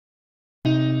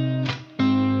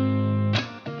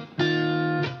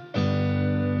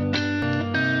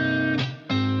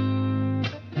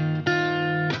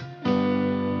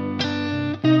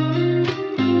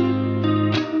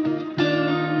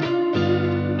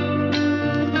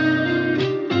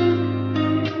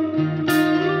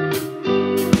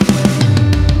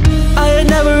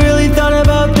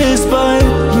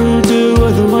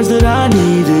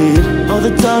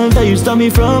time that you stopped me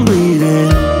from bleeding.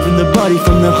 From the body,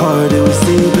 from the heart, it was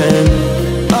sleeping.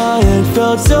 I had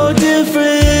felt so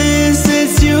different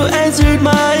since you entered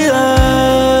my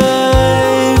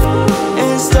life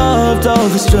and stopped all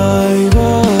the strife.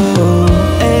 Oh.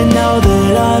 And now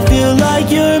that I feel like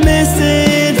you're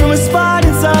missing from a spot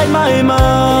inside my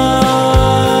mind,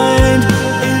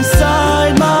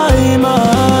 inside my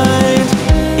mind,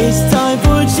 it's time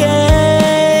for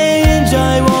change.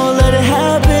 I won't let it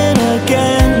happen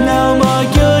again. Now mark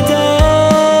your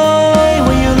day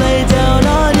when you lay down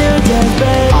on your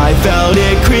deathbed. I felt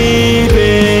it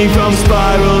creeping from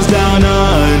spirals down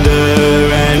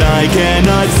under, and I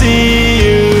cannot see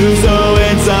you, so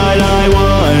inside I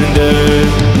wonder,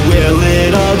 will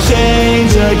it all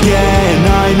change again?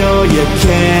 I know you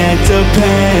can't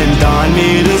depend on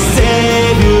me to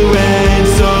save you, and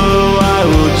so I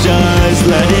will just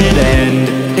let it end.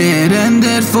 It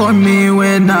ended for me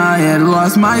when I had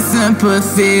lost my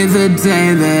sympathy. The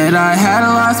day that I had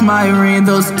lost my read,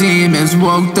 those demons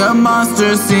woke the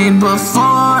monster seen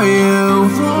before you.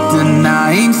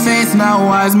 Denying faith, now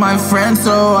wise my friend,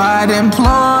 so I'd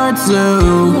implore to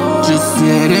just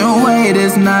sit and wait,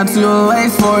 it's not too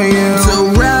late for you to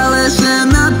relish in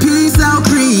the peace I'll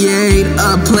create,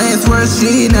 a place where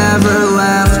she never